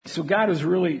So God has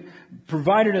really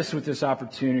provided us with this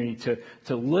opportunity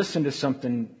to listen to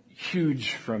something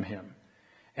huge from Him.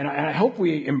 And I hope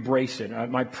we embrace it.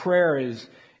 My prayer is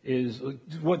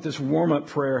what this warm-up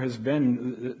prayer has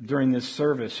been during this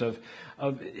service of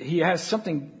He has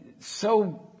something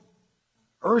so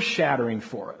earth-shattering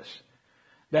for us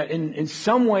that in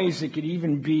some ways it could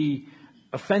even be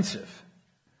offensive.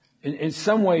 In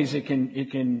some ways it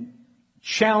can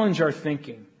challenge our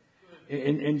thinking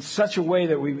in such a way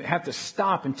that we have to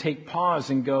stop and take pause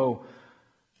and go,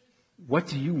 what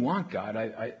do you want, God?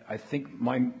 I think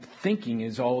my thinking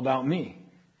is all about me.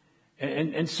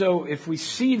 And so if we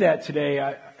see that today,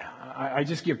 I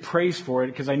just give praise for it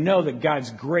because I know that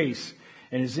God's grace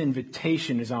and His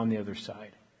invitation is on the other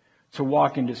side to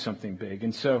walk into something big.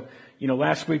 And so,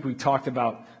 last week we talked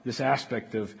about this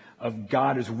aspect of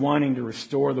God is wanting to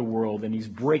restore the world, and He's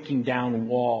breaking down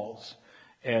walls.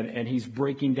 And He's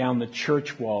breaking down the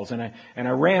church walls. And I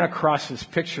ran across this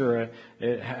picture.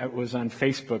 It was on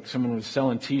Facebook. Someone was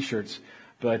selling T-shirts.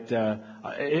 But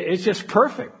it's just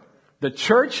perfect. The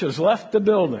church has left the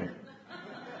building.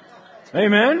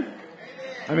 Amen?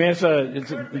 I mean,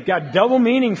 it's got double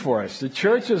meaning for us. The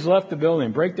church has left the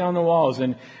building. Break down the walls.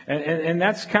 And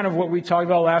that's kind of what we talked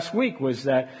about last week, was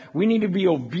that we need to be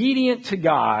obedient to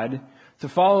God to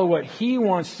follow what He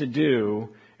wants to do,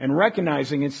 and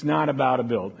recognizing it's not about a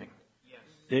building.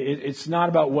 It's not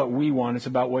about what we want. It's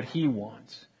about what He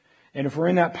wants. And if we're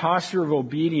in that posture of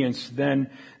obedience, then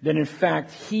in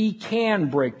fact, He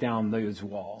can break down those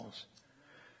walls.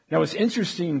 Now, what's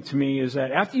interesting to me is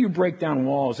that after you break down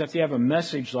walls, after you have a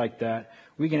message like that,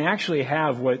 we can actually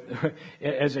have what,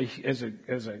 as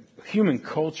a human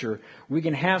culture, we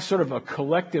can have sort of a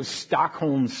collective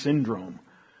Stockholm syndrome.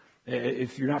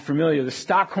 If you're not familiar, the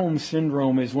Stockholm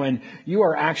Syndrome is when you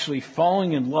are actually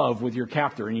falling in love with your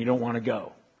captor and you don't want to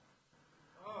go.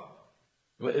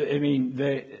 I mean,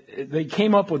 they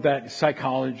came up with that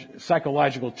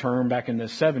psychological term back in the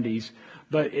 70s,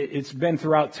 but it's been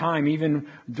throughout time, even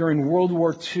during World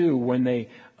War II when they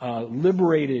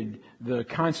liberated the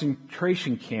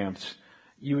concentration camps.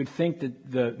 You would think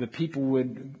that the people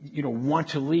would, want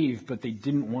to leave, but they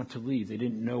didn't want to leave. They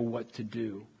didn't know what to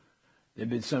do. They've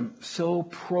been so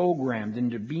programmed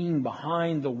into being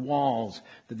behind the walls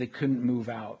that they couldn't move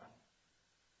out.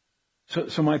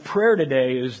 So my prayer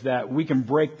today is that we can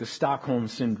break the Stockholm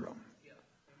Syndrome,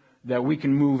 that we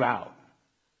can move out.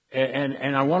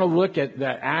 And I want to look at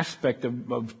that aspect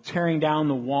of tearing down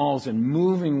the walls and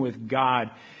moving with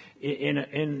God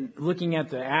in looking at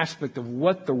the aspect of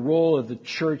what the role of the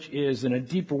church is in a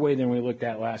deeper way than we looked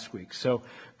at last week. So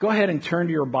go ahead and turn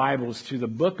to your Bibles to the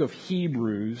book of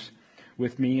Hebrews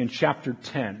with me in chapter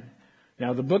 10.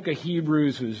 Now, the book of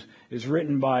Hebrews is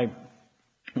written by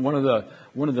one of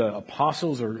the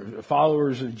apostles or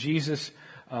followers of Jesus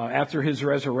after His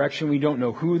resurrection. We don't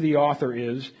know who the author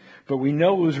is, but we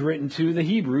know it was written to the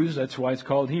Hebrews. That's why it's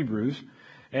called Hebrews.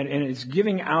 And it's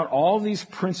giving out all these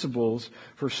principles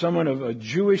for someone of a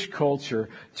Jewish culture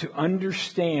to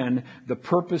understand the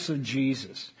purpose of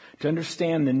Jesus, to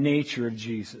understand the nature of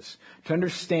Jesus, to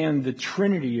understand the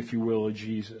Trinity, if you will, of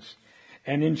Jesus.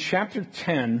 And in chapter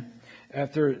 10,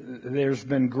 after there's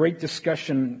been great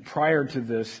discussion prior to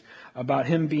this about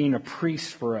Him being a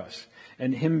priest for us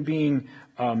and Him being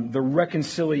the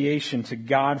reconciliation to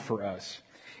God for us.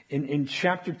 In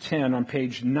chapter 10 on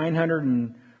page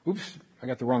 900 I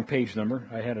got the wrong page number.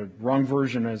 I had a wrong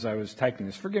version as I was typing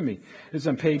this. Forgive me. It's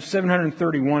on page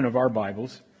 731 of our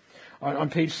Bibles.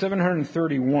 On page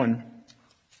 731,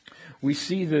 we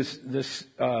see this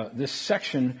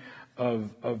section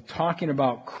of talking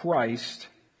about Christ,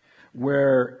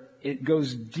 where it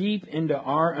goes deep into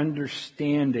our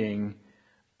understanding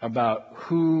about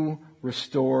who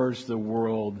restores the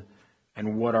world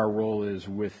and what our role is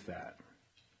with that.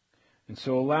 And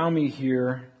so allow me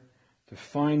here to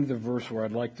find the verse where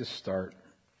I'd like to start.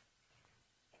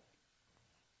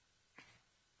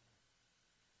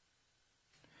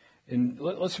 And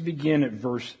let's begin at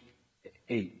verse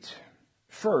 8.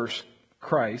 First,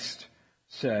 Christ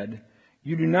said,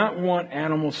 "You do not want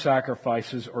animal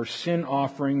sacrifices or sin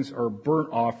offerings or burnt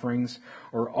offerings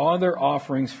or other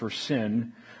offerings for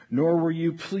sin, nor were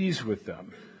you pleased with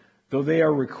them, though they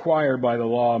are required by the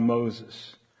law of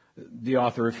Moses." The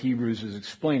author of Hebrews is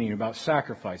explaining about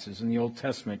sacrifices in the Old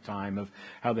Testament time, of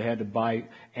how they had to buy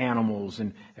animals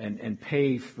and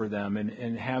pay for them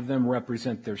and have them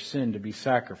represent their sin to be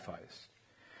sacrificed.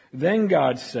 Then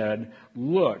God said,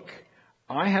 "Look,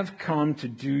 I have come to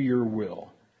do your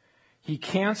will." He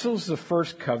cancels the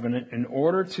first covenant in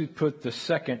order to put the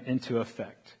second into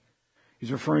effect.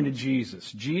 He's referring to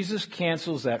Jesus. Jesus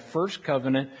cancels that first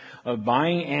covenant of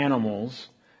buying animals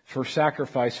for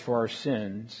sacrifice for our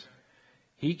sins.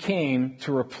 He came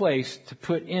to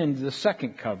put into the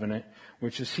second covenant,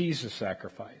 which is He's the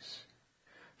sacrifice.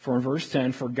 For in verse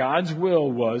 10, for God's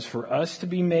will was for us to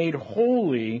be made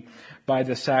holy by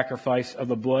the sacrifice of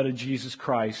the blood of Jesus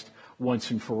Christ once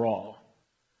and for all.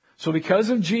 So because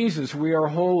of Jesus, we are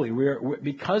holy.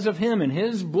 Because of Him and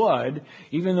His blood,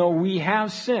 even though we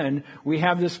have sinned, we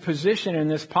have this position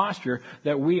and this posture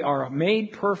that we are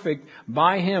made perfect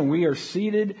by Him. We are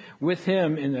seated with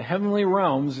Him in the heavenly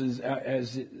realms,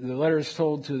 as the letter is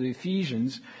told to the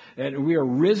Ephesians, that we are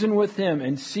risen with Him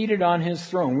and seated on His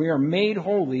throne. We are made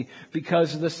holy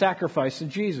because of the sacrifice of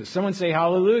Jesus. Someone say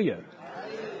hallelujah.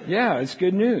 Hallelujah. Yeah, it's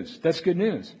good news. That's good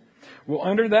news. Well,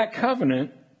 under that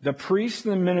covenant, the priests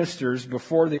and the ministers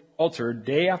before the altar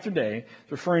day after day,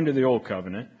 referring to the old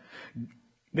covenant,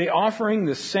 they offering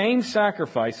the same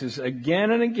sacrifices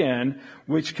again and again,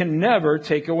 which can never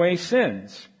take away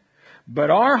sins.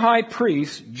 But our high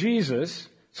priest, Jesus,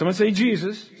 someone say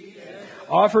Jesus,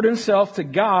 offered Himself to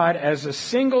God as a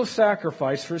single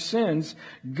sacrifice for sins,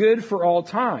 good for all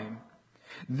time.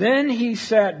 Then He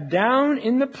sat down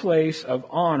in the place of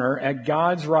honor at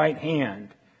God's right hand.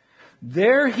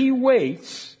 There He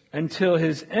waits until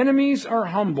His enemies are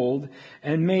humbled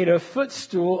and made a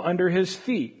footstool under His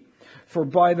feet. For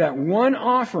by that one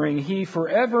offering He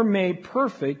forever made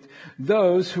perfect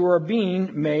those who are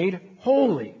being made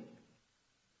holy.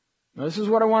 Now, this is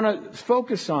what I want to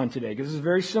focus on today, because this is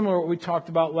very similar to what we talked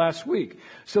about last week.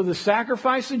 So the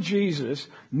sacrifice of Jesus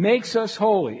makes us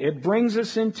holy. It brings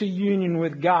us into union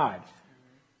with God.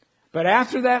 But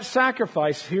after that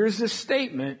sacrifice, here's the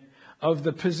statement of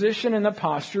the position and the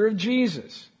posture of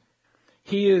Jesus.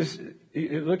 He is,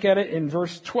 look at it in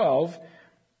verse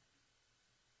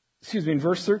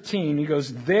 13, he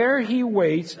goes, there He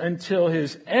waits until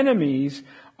His enemies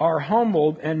are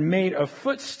humbled and made a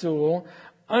footstool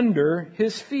under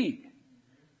His feet.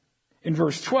 In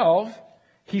verse 12,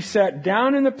 He sat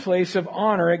down in the place of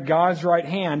honor at God's right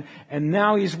hand, and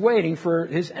now He's waiting for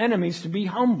His enemies to be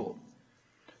humbled.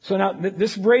 So now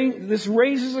this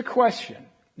raises a question.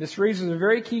 This raises a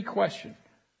very key question.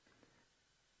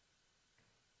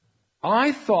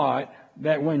 I thought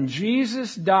that when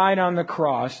Jesus died on the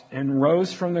cross and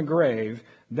rose from the grave,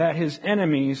 that His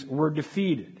enemies were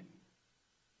defeated.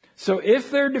 So if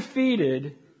they're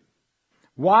defeated,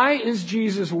 why is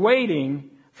Jesus waiting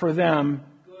for them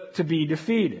to be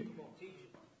defeated?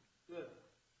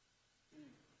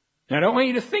 Now, I don't want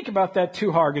you to think about that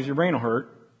too hard, because your brain will hurt.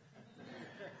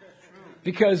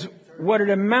 Because what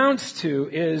it amounts to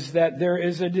is that there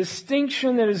is a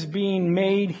distinction that is being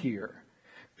made here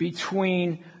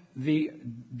between the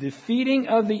defeating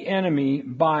of the enemy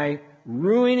by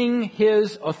ruining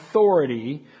his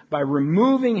authority, by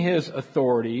removing his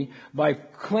authority, by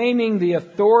claiming the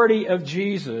authority of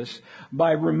Jesus,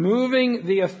 by removing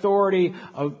the authority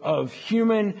of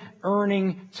human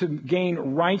earning to gain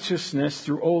righteousness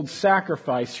through old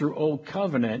sacrifice, through old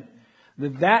covenant,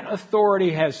 that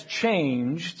authority has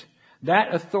changed.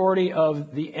 That authority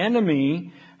of the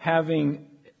enemy having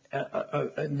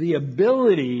the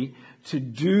ability to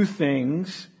do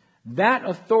things, that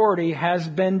authority has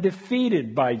been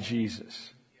defeated by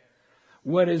Jesus.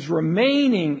 What is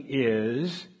remaining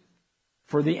is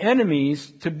for the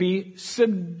enemies to be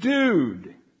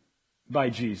subdued by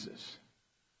Jesus,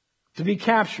 to be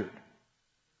captured.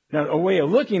 Now, a way of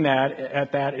looking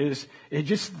at that is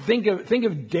just think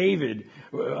of David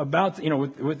about,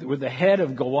 with the head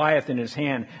of Goliath in his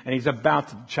hand, and he's about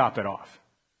to chop it off.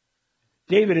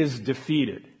 David is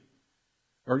defeated.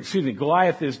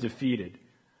 Goliath is defeated,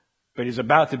 but he's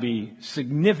about to be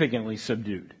significantly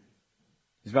subdued.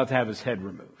 He's about to have his head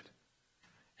removed.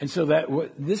 And so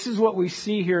this is what we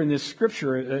see here in this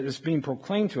scripture that's being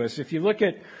proclaimed to us. If you look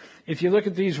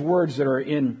at these words that are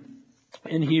in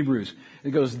Hebrews,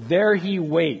 it goes, there He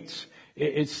waits.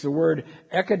 It's the word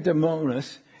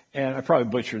ekademonos, and I probably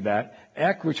butchered that.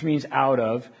 Ek, which means out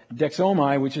of,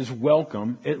 dexomai, which is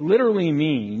welcome. It literally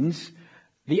means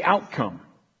the outcome.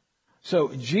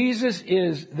 So Jesus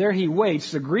is, there He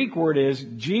waits. The Greek word is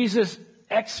Jesus'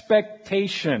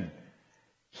 expectation.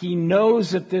 He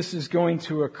knows that this is going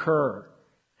to occur.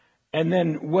 And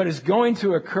then what is going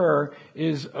to occur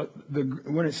is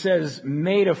when it says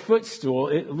made a footstool,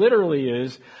 it literally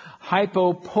is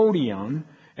hypopodion.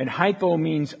 And hypo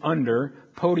means under.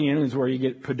 Podion is where you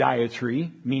get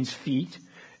podiatry, means feet.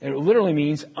 And it literally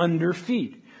means under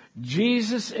feet.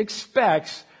 Jesus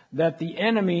expects that the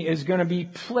enemy is going to be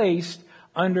placed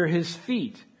under His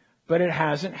feet. But it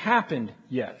hasn't happened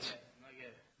yet.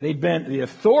 The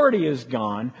authority is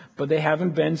gone, but they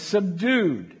haven't been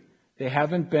subdued. They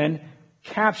haven't been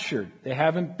captured. They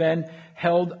haven't been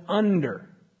held under.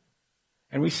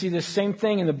 And we see the same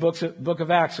thing in the book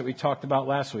of Acts that we talked about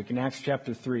last week, in Acts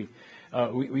chapter 3.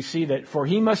 We see that, for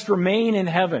he must remain in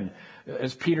heaven,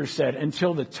 as Peter said,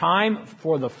 until the time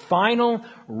for the final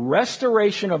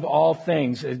restoration of all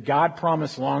things, as God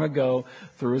promised long ago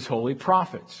through his holy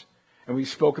prophets. And we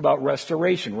spoke about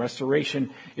restoration.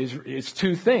 Restoration is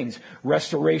two things.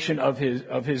 Restoration of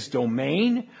his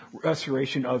domain,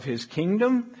 restoration of his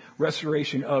kingdom,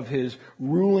 restoration of his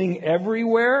ruling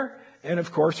everywhere, and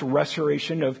of course,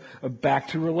 restoration of back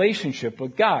to relationship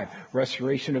with God.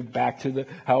 Restoration of back to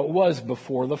how it was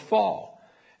before the fall.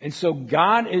 And so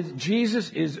Jesus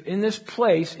is in this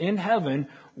place in heaven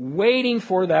waiting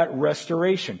for that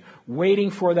restoration,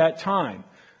 waiting for that time.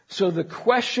 So the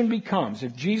question becomes,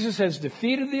 if Jesus has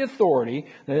defeated the authority,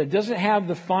 that it doesn't have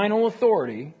the final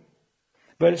authority,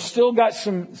 but it's still got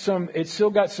some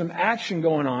action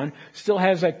going on, still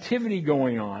has activity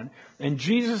going on, and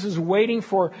Jesus is waiting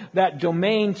for that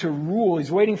domain to rule.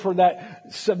 He's waiting for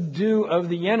that subdue of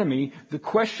the enemy. The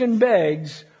question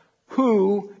begs,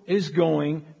 who is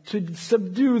going to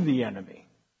subdue the enemy?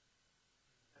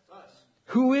 That's us.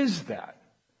 Who is that?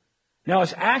 Now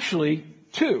it's actually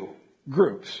two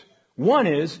groups. One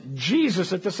is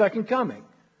Jesus at the second coming.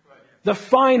 The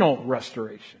final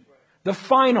restoration. The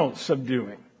final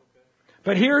subduing.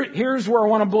 But here's where I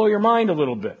want to blow your mind a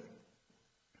little bit.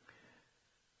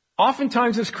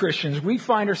 Oftentimes as Christians, we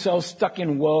find ourselves stuck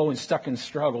in woe and stuck in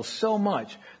struggle so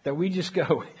much that we just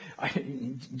go,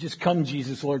 just come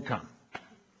Jesus, Lord, come.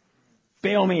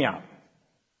 Bail me out.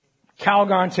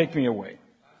 Calgon, take me away.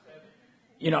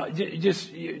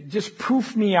 Just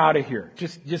poof me out of here.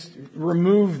 Just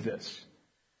remove this.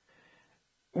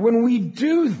 When we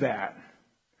do that,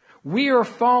 we are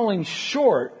falling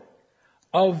short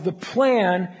of the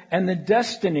plan and the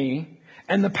destiny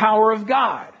and the power of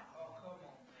God.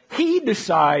 He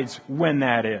decides when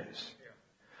that is.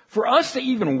 For us to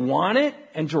even want it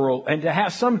and to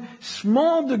have some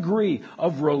small degree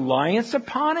of reliance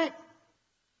upon it,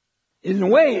 in a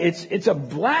way, it's a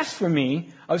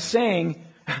blasphemy of saying,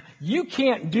 you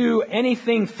can't do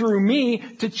anything through me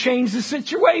to change the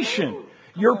situation.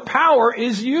 Your power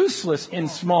is useless in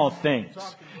small things.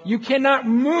 You cannot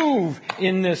move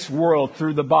in this world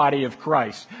through the body of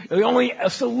Christ. The only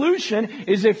solution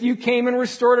is if you came and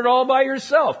restored it all by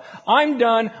yourself. I'm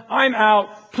done. I'm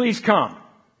out. Please come.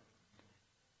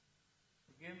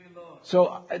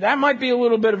 So that might be a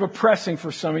little bit of a pressing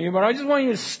for some of you, but I just want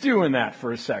you to stew in that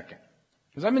for a second.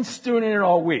 Because I've been stewing in it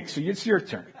all week, so it's your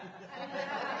turn.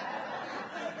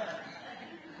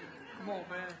 Come on,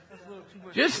 man. That's a little too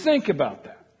much. Just think about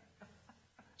that.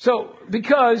 So,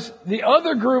 because the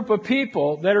other group of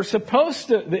people that are supposed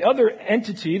to, the other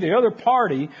entity, the other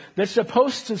party that's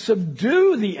supposed to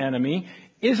subdue the enemy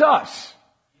is us.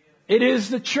 It is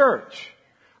the church.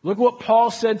 Look what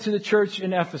Paul said to the church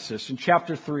in Ephesus in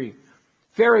chapter 3.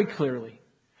 Very clearly.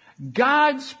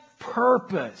 God's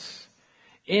purpose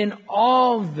in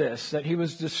all this that he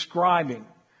was describing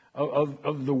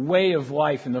of the way of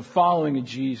life and the following of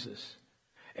Jesus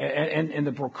and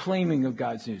the proclaiming of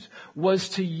God's news was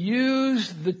to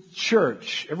use the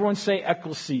church, everyone say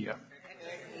ecclesia,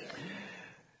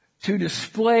 to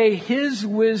display his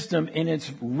wisdom in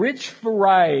its rich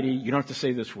variety. You don't have to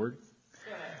say this word.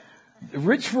 The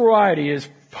rich variety is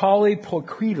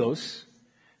polypokritos,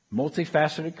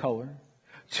 multifaceted color,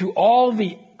 to all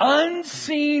the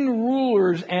unseen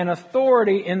rulers and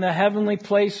authority in the heavenly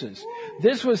places.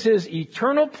 This was his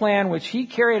eternal plan, which he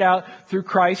carried out through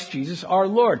Christ Jesus our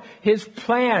Lord. His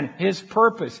plan, his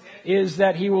purpose is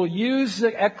that he will use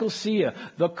the ecclesia,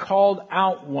 the called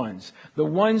out ones, the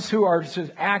ones who are to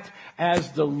act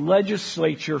as the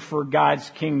legislature for God's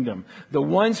kingdom, the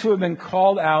ones who have been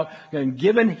called out and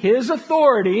given his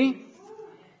authority,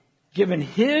 given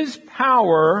his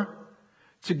power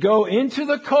to go into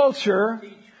the culture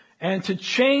and to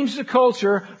change the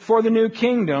culture for the new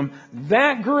kingdom.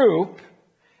 That group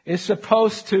is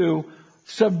supposed to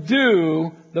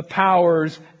subdue the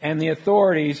powers and the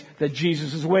authorities that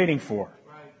Jesus is waiting for.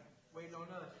 Waiting on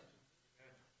us.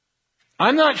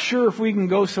 I'm not sure if we can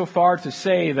go so far to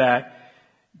say that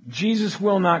Jesus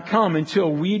will not come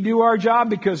until we do our job,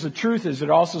 because the truth is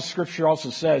Scripture also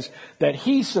says that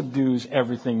he subdues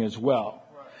everything as well.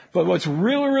 But what's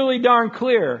really, really darn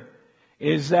clear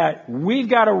is that we've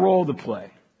got a role to play.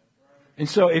 And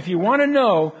so if you want to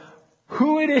know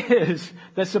who it is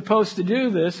that's supposed to do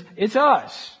this, it's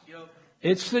us.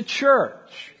 It's the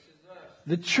church.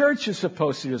 The church is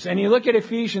supposed to do this. And you look at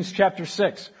Ephesians chapter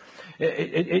 6.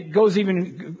 It goes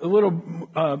even a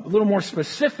little more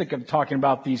specific of talking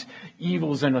about these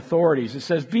evils and authorities. It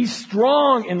says, be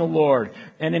strong in the Lord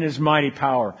and in His mighty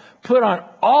power. Put on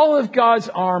all of God's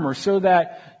armor so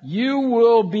that you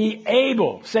will be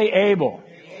able. Say able.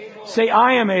 Say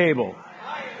I am able.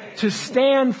 To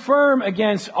stand firm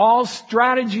against all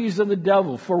strategies of the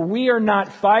devil. For we are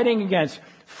not fighting against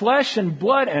flesh and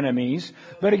blood enemies,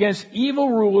 but against evil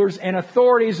rulers and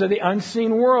authorities of the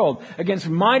unseen world, against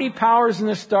mighty powers in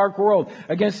this dark world,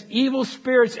 against evil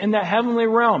spirits in the heavenly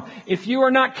realm. If you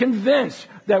are not convinced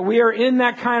that we are in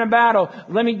that kind of battle,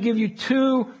 let me give you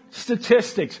two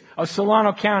statistics of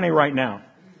Solano County right now.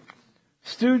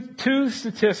 Two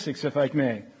statistics, if I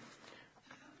may.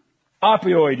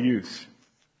 Opioid use.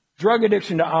 Drug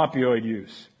addiction to opioid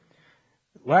use.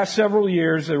 Last several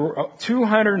years, there were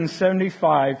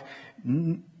 275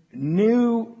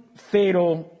 new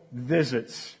fatal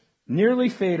visits, nearly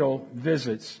fatal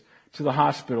visits to the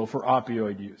hospital for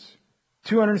opioid use.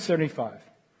 275.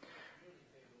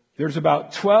 There's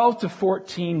about 12 to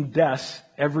 14 deaths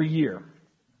every year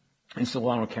in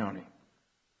Solano County.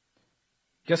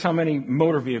 Guess how many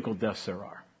motor vehicle deaths there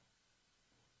are?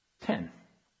 10.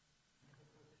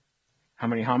 How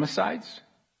many homicides?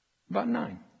 About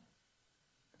 9.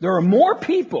 There are more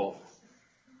people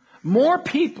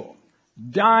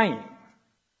dying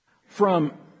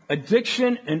from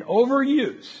addiction and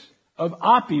overuse of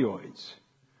opioids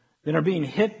than are being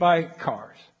hit by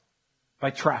cars,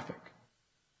 by traffic.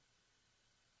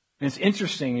 And it's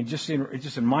interesting, and just in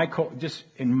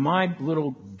my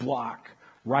little block,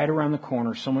 right around the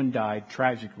corner, someone died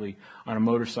tragically on a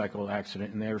motorcycle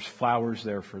accident, and there's flowers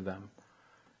there for them.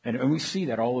 And we see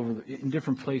that all over, in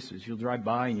different places. You'll drive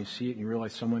by and you see it and you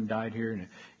realize someone died here, and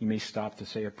you may stop to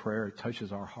say a prayer. It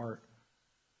touches our heart.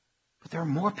 But there are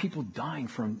more people dying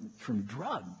from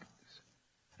drugs.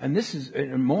 And this is,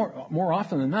 more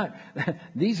often than not,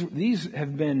 these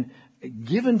have been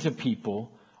given to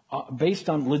people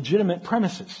based on legitimate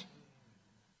premises.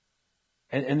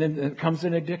 And then comes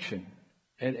an addiction.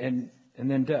 And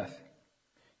then death.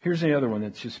 Here's the other one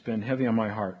that's just been heavy on my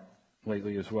heart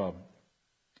lately as well.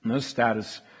 No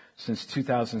status since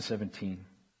 2017.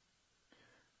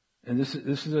 And this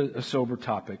is a sober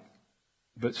topic,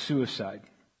 but suicide.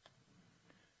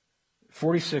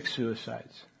 46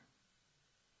 suicides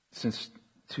since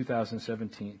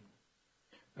 2017.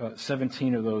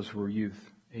 17 of those were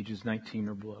youth, ages 19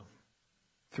 or below.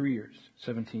 3 years,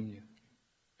 17 youth.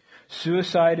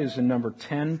 Suicide is the number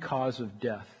 10 cause of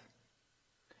death,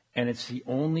 and it's the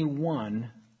only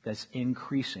one that's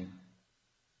increasing.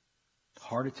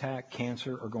 Heart attack,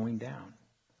 cancer are going down.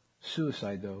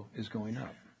 Suicide, though, is going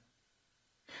up.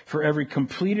 For every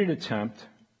completed attempt,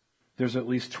 there's at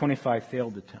least 25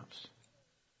 failed attempts.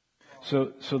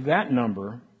 So that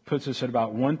number puts us at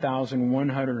about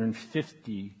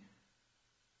 1,150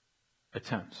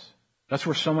 attempts. That's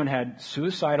where someone had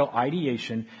suicidal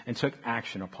ideation and took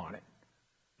action upon it.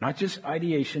 Not just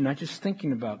ideation, not just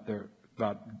thinking about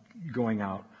going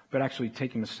out, but actually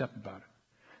taking a step about it.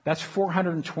 That's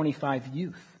 425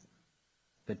 youth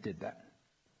that did that.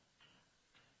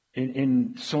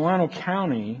 In Solano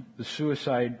County, the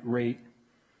suicide rate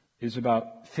is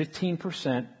about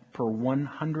 15% per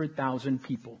 100,000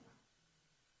 people.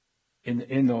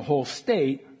 In the whole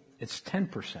state, it's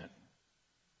 10%.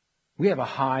 We have a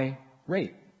high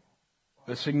rate,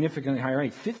 a significantly high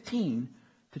rate, 15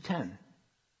 to 10.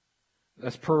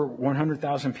 That's per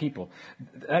 100,000 people.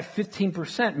 That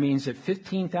 15% means that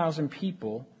 15,000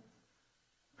 people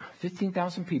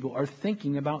are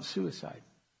thinking about suicide.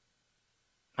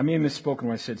 I may have misspoken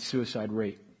when I said suicide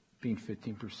rate being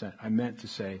 15%. I meant to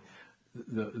say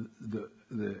the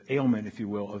ailment, if you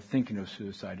will, of thinking of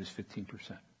suicide is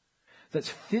 15%. That's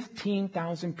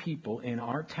 15,000 people in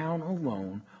our town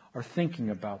alone are thinking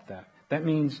about that. That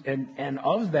means, and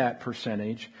of that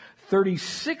percentage,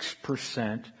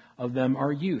 36% of them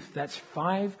are youth. That's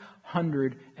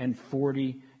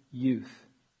 540 youth.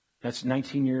 That's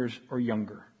 19 years or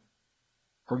younger.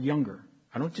 Or younger.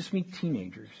 I don't just mean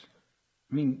teenagers.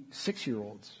 I mean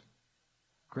 6-year-olds.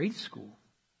 Grade school.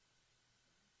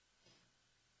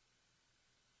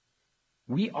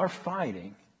 We are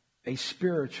fighting a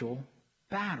spiritual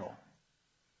battle.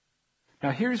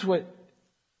 Now here's what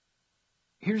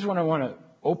I want to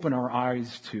open our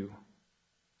eyes to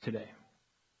today.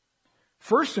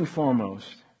 First and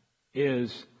foremost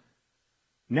is,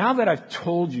 now that I've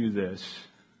told you this,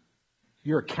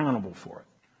 you're accountable for it.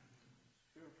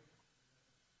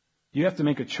 You have to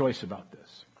make a choice about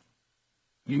this.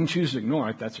 You can choose to ignore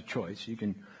it, that's a choice. You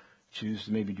can choose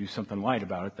to maybe do something light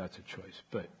about it, that's a choice.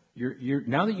 But you're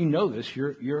now that you know this,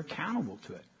 you're accountable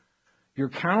to it. You're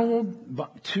accountable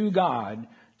to God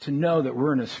to know that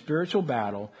we're in a spiritual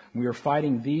battle. We are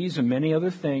fighting these and many other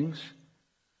things,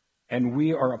 and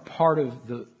we are a part of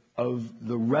the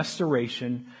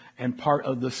restoration and part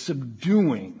of the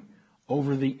subduing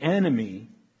over the enemy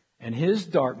and his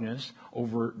darkness,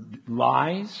 over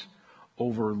lies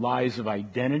of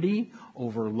identity,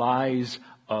 over lies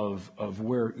of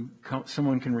where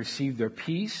someone can receive their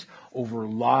peace, over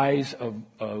lies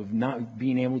of not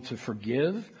being able to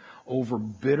forgive, over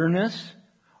bitterness,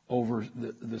 over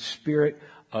the spirit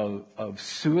of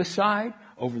suicide,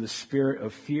 over the spirit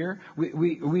of fear.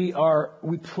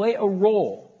 We play a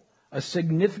role, a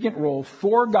significant role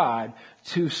for God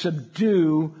to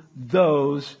subdue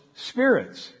those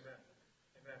spirits.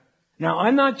 Now,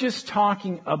 I'm not just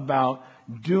talking about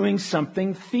doing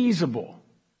something feasible.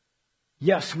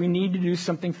 Yes, we need to do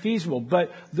something feasible,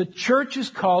 but the church is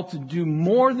called to do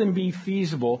more than be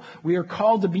feasible. We are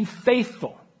called to be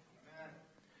faithful.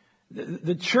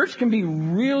 The church can be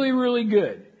really, really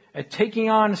good at taking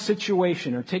on a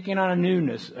situation or taking on a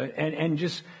newness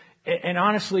and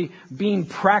honestly being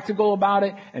practical about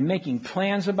it and making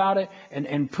plans about it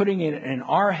and putting it in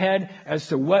our head as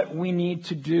to what we need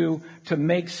to do to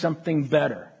make something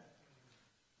better.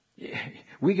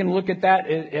 We can look at that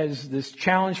as this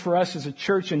challenge for us as a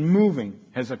church, and moving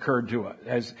has occurred to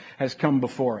us, has come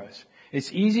before us.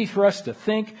 It's easy for us to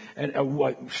think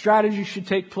what strategy should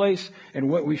take place and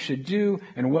what we should do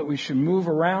and what we should move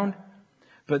around.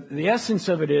 But the essence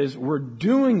of it is we're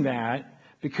doing that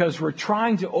because we're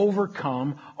trying to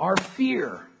overcome our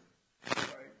fear.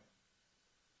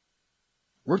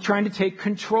 We're trying to take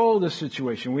control of the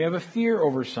situation. We have a fear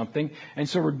over something, and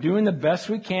so we're doing the best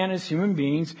we can as human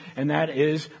beings, and that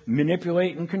is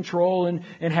manipulate and control and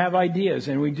have ideas.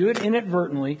 And we do it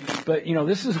inadvertently, but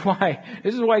this is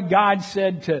why God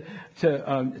said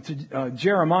to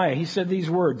Jeremiah, he said these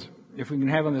words, if we can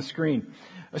have on the screen.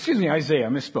 Isaiah, I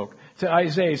misspoke. To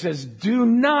Isaiah, he says, "Do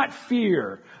not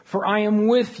fear, for I am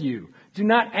with you. Do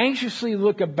not anxiously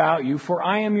look about you, for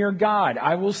I am your God.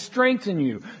 I will strengthen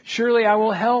you. Surely I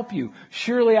will help you.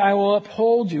 Surely I will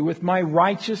uphold you with my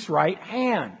righteous right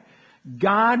hand."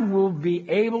 God will be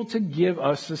able to give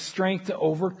us the strength to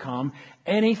overcome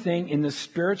anything in the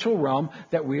spiritual realm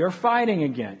that we are fighting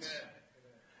against.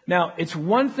 Now, it's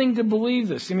one thing to believe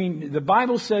this. I mean, the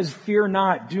Bible says, "Fear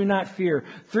not, do not fear,"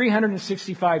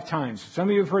 365 times. Some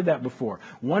of you have heard that before.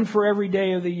 One for every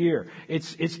day of the year.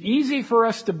 It's easy for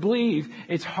us to believe.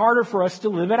 It's harder for us to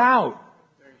live it out.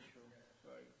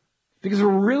 Because we're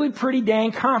really pretty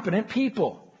dang competent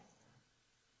people.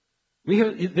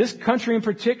 This country in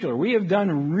particular, we have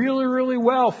done really, really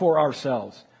well for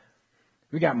ourselves.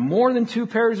 We got more than 2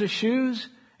 pairs of shoes.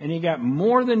 And you got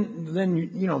more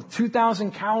than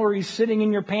 2,000 calories sitting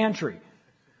in your pantry.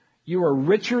 You are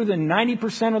richer than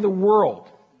 90% of the world.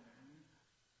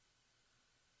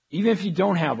 Even if you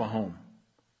don't have a home.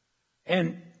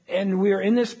 And we're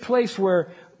in this place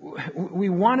where we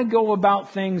want to go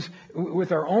about things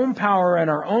with our own power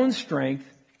and our own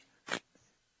strength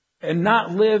and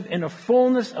not live in a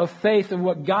fullness of faith of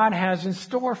what God has in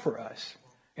store for us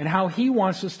and how He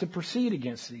wants us to proceed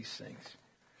against these things.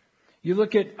 You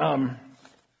look at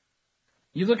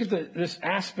this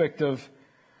aspect of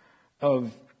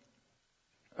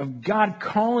God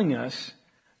calling us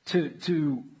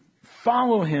to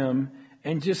follow Him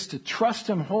and just to trust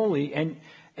Him wholly, and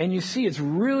you see it's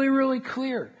really, really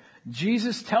clear.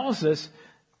 Jesus tells us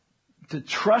to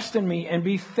trust in me and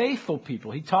be faithful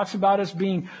people. He talks about us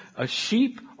being a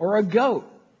sheep or a goat.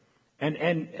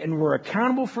 And we're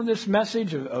accountable for this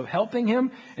message of helping Him.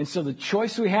 And so the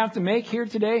choice we have to make here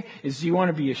today is, do you want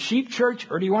to be a sheep church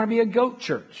or do you want to be a goat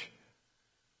church?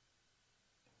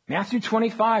 Matthew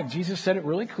 25, Jesus said it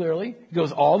really clearly. He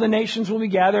goes, "All the nations will be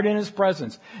gathered in His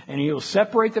presence, and He will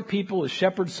separate the people as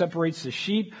shepherd separates the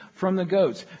sheep from the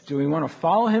goats." Do we want to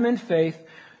follow Him in faith,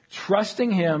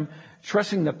 trusting Him,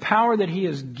 trusting the power that He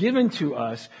has given to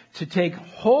us to take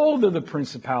hold of the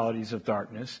principalities of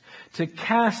darkness, to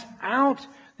cast out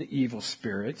the evil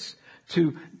spirits,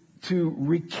 to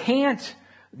recant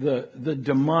the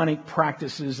demonic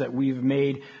practices that we've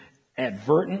made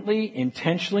advertently,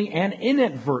 intentionally, and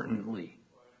inadvertently.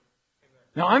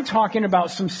 Now, I'm talking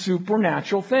about some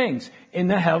supernatural things in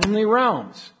the heavenly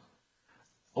realms.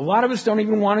 A lot of us don't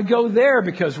even want to go there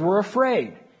because we're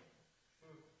afraid.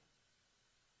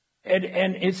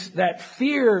 And it's that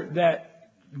fear that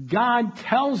God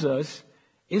tells us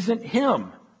isn't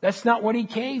Him. That's not what He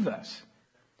gave us.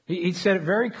 He said it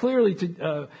very clearly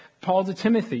to Paul to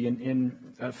Timothy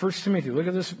in 1 Timothy. Look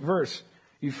at this verse.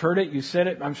 You've heard it. You've said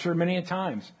it, I'm sure, many a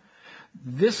times.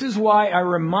 This is why I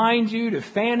remind you to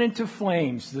fan into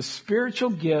flames the spiritual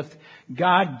gift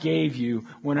God gave you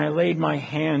when I laid my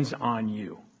hands on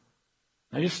you.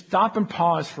 Now just stop and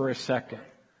pause for a second.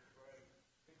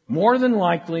 More than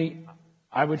likely,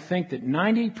 I would think that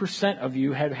 90% of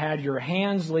you have had your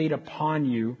hands laid upon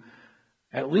you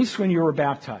at least when you were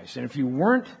baptized. And if you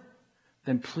weren't,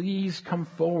 then please come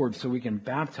forward so we can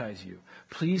baptize you.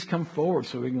 Please come forward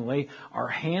so we can lay our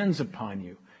hands upon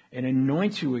you and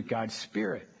anoint you with God's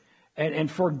Spirit. And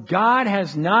for God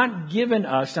has not given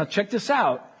us, now check this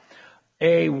out,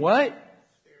 a what?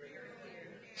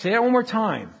 Say that one more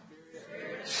time.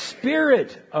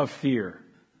 Spirit of fear.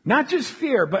 Not just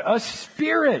fear, but a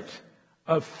spirit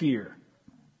of fear.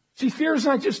 See, fear is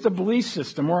not just a belief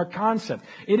system or a concept.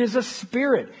 It is a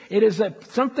spirit. It is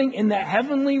something in the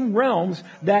heavenly realms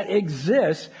that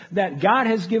exists that God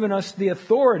has given us the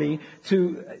authority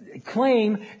to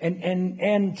claim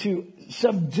and to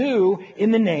subdue in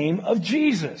the name of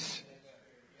Jesus.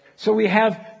 So we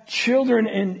have children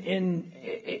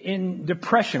in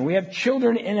depression. We have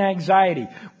children in anxiety.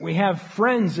 We have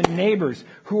friends and neighbors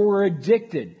who are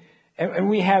addicted. And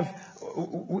we have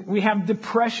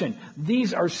depression.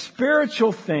 These are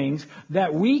spiritual things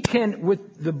that we can,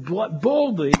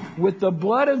 boldly, with the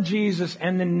blood of Jesus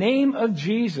and the name of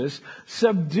Jesus,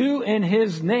 subdue in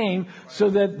His name so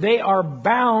that they are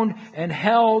bound and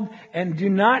held and do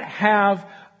not have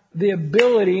the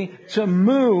ability to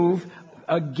move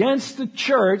against the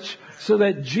church so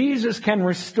that Jesus can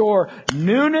restore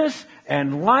newness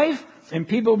and life and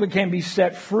people can be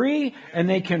set free and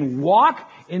they can walk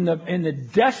in the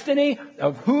destiny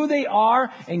of who they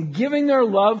are and giving their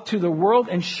love to the world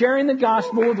and sharing the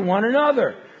gospel with one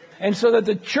another. And so that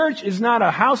the church is not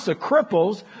a house of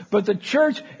cripples, but the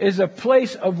church is a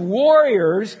place of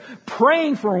warriors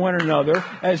praying for one another,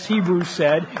 as Hebrews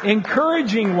said,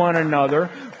 encouraging one another,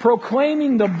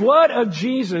 proclaiming the blood of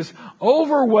Jesus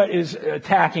over what is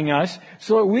attacking us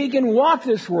so that we can walk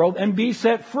this world and be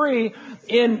set free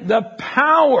in the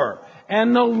power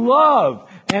and the love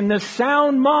and the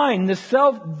sound mind, the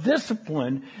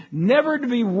self-discipline, never to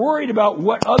be worried about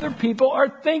what other people are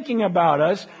thinking about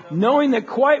us, knowing that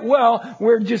quite well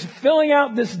we're just filling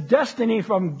out this destiny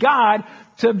from God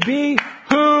to be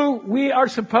who we are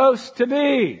supposed to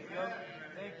be.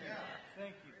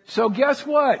 So guess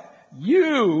what?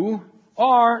 You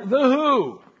are the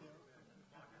who.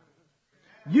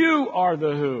 You are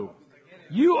the who.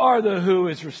 You are the who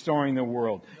is restoring the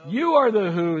world. You are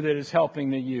the who that is helping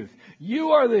the youth.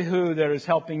 You are the who that is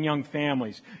helping young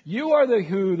families. You are the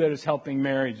who that is helping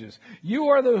marriages. You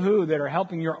are the who that are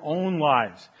helping your own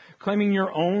lives, claiming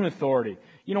your own authority.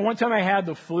 You know, one time I had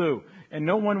the flu and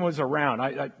no one was around.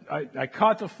 I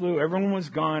caught the flu. Everyone was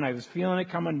gone. I was feeling it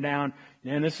coming down.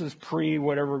 And this is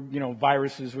whatever,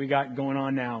 viruses we got going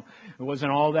on now. I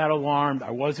wasn't all that alarmed.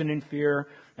 I wasn't in fear.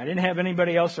 I didn't have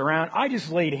anybody else around. I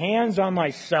just laid hands on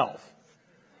myself.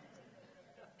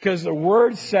 Because the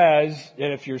Word says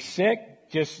that if you're sick,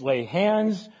 just lay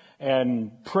hands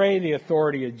and pray the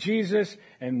authority of Jesus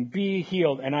and be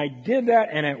healed. And I did that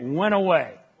and it went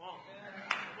away.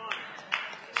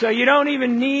 So you don't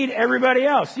even need everybody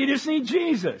else. You just need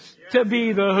Jesus to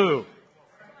be the who.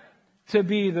 To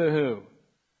be the who.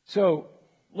 So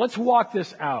let's walk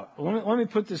this out. Let me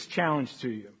put this challenge to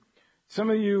you. Some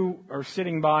of you are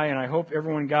sitting by, and I hope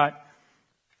everyone got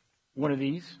one of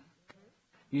these.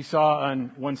 You saw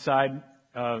on one side,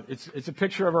 it's a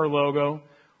picture of our logo.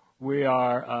 We're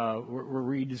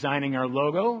redesigning our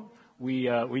logo. We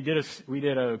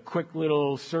did a quick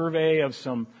little survey of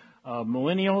some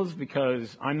millennials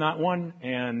because I'm not one,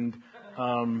 and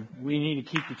we need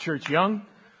to keep the church young.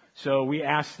 So we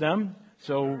asked them.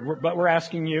 But we're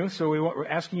asking you. So we're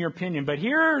asking your opinion. But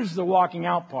here's the walking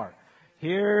out part.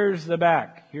 Here's the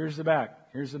back. Here's the back.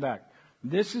 Here's the back.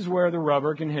 This is where the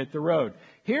rubber can hit the road.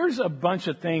 Here's a bunch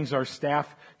of things our staff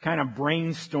kind of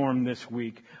brainstormed this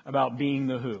week about being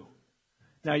the who.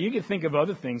 Now, you can think of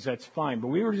other things, that's fine. But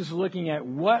we were just looking at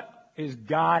what is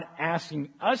God asking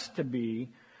us to be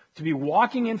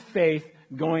walking in faith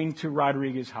going to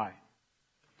Rodriguez High.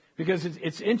 Because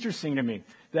it's interesting to me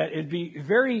that it'd be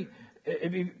very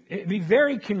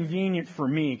convenient for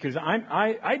me because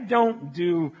I don't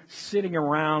do sitting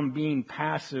around being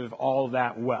passive all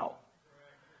that well.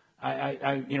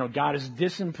 God is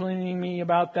disciplining me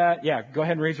about that. Yeah, go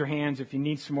ahead and raise your hands if you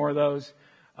need some more of those.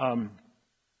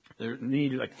 There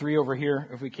need like 3 over here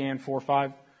if we can, 4 or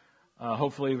 5.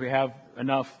 Hopefully we have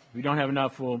enough. If we don't have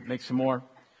enough, we'll make some more.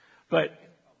 But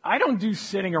I don't do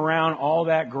sitting around all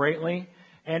that greatly.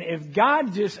 And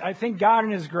I think God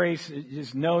in His grace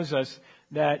just knows us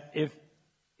that if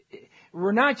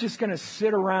we're not just going to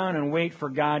sit around and wait for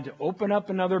God to open up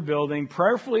another building,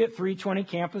 prayerfully at 320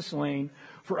 Campus Lane,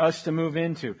 for us to move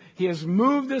into. He has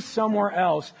moved us somewhere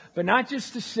else, but not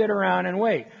just to sit around and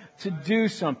wait, to do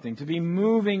something, to be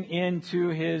moving into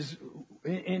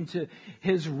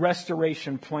His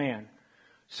restoration plan.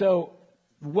 So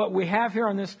what we have here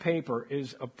on this paper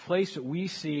is a place that we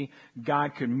see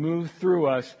God could move through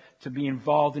us to be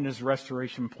involved in His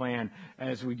restoration plan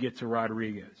as we get to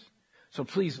Rodriguez. So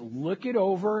please look it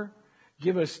over.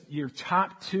 Give us your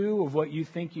top 2 of what you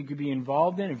think you could be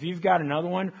involved in. If you've got another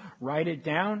one, write it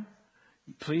down.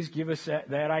 Please give us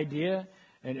that idea.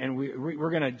 And we're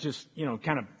going to just,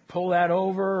 kind of pull that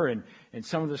over. And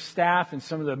some of the staff and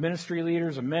some of the ministry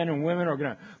leaders of men and women are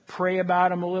going to pray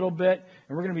about them a little bit.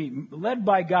 And we're going to be led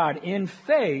by God in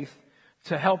faith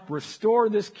to help restore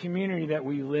this community that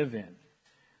we live in.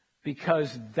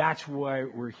 Because that's why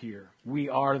we're here. We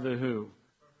are the who.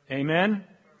 Amen?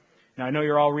 Now, I know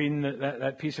you're all reading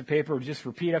that piece of paper. Just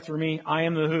repeat after me. I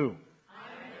am the who. I am the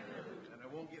who. And I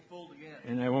won't get fooled again.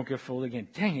 And I won't get fooled again.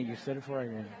 Dang it, you said it before I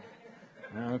did.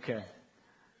 Okay.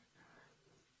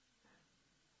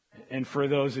 And for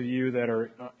those of you that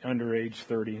are under age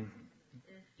 30,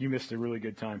 you missed a really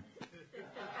good time.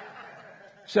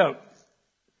 So,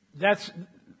 that's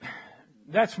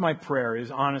my prayer,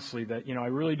 is honestly that, I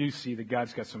really do see that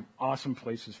God's got some awesome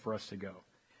places for us to go.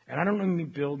 And I don't mean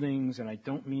buildings, and I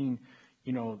don't mean,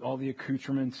 all the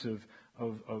accoutrements of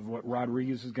what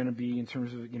Rodriguez is going to be in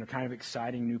terms of, kind of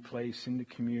exciting new place in the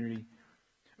community.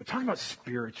 But talking about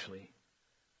spiritually,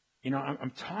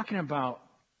 I'm talking about,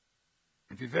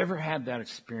 if you've ever had that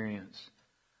experience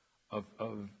of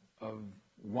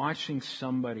watching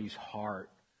somebody's heart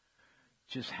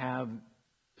just have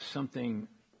something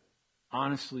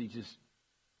honestly just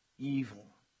evil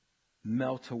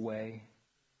melt away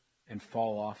and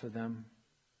fall off of them,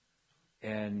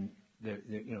 and the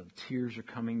tears are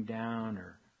coming down,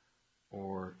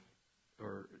 or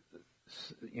they're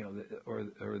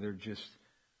just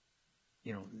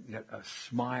a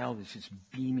smile that's just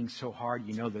beaming so hard,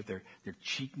 that their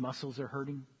cheek muscles are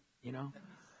hurting.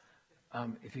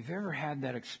 If you've ever had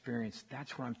that experience,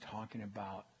 that's what I'm talking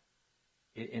about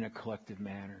in a collective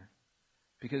manner,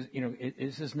 because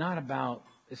this is not about.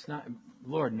 It's not,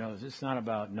 Lord knows, it's not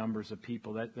about numbers of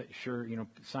people. That sure,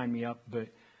 sign me up. But,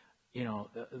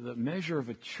 the measure of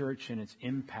a church and its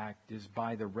impact is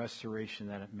by the restoration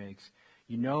that it makes.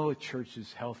 A church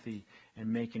is healthy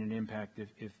and making an impact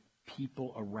if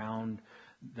people around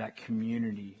that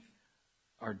community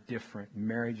are different.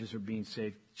 Marriages are being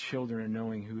saved. Children are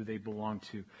knowing who they belong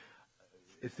to.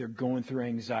 If they're going through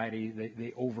anxiety,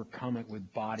 they overcome it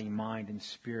with body, mind, and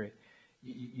spirit.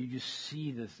 You just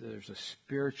see this, there's a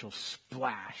spiritual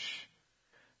splash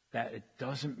that it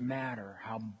doesn't matter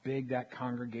how big that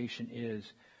congregation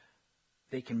is,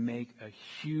 they can make a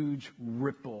huge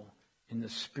ripple in the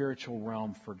spiritual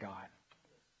realm for God.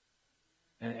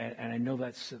 And I know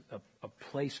that's a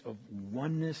place of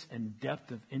oneness and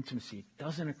depth of intimacy. It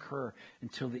doesn't occur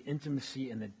until the intimacy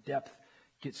and the depth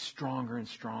get stronger and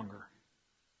stronger.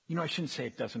 I shouldn't say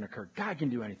it doesn't occur. God can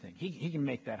do anything. He can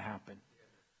make that happen.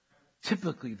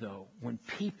 Typically, though, when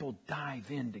people dive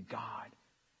into God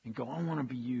and go, I want to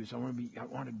be used, I want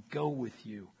to go with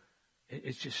you,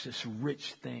 it's just this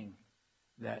rich thing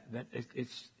that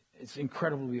it's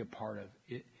incredible to be a part of.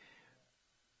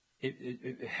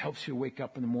 It helps you wake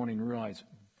up in the morning and realize,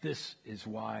 this is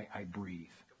why I breathe.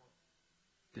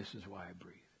 This is why I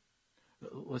breathe.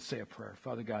 Let's say a prayer.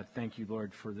 Father God, thank you,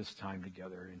 Lord, for this time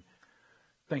together. And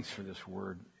thanks for this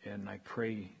word. And I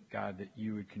pray, God, that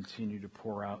you would continue to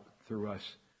pour out through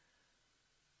us.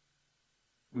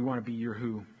 We want to be your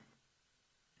who.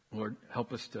 Lord,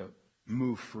 help us to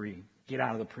move free. Get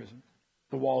out of the prison.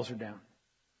 The walls are down.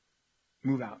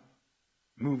 Move out.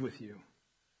 Move with you.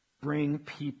 Bring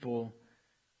people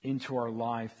into our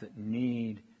life that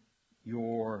need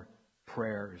your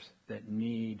prayers, that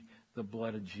need the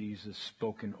blood of Jesus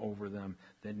spoken over them,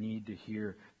 that need to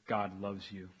hear God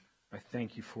loves you. I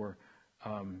thank you for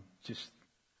just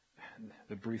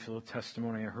the brief little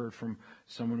testimony I heard from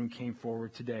someone who came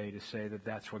forward today to say that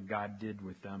that's what God did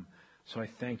with them. So I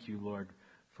thank you, Lord,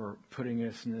 for putting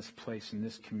us in this place, in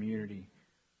this community.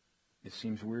 It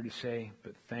seems weird to say,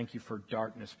 but thank you for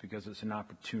darkness because it's an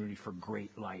opportunity for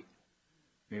great light.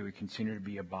 May we continue to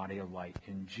be a body of light.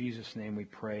 In Jesus' name we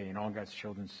pray, and all God's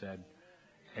children said,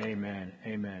 amen,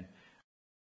 amen.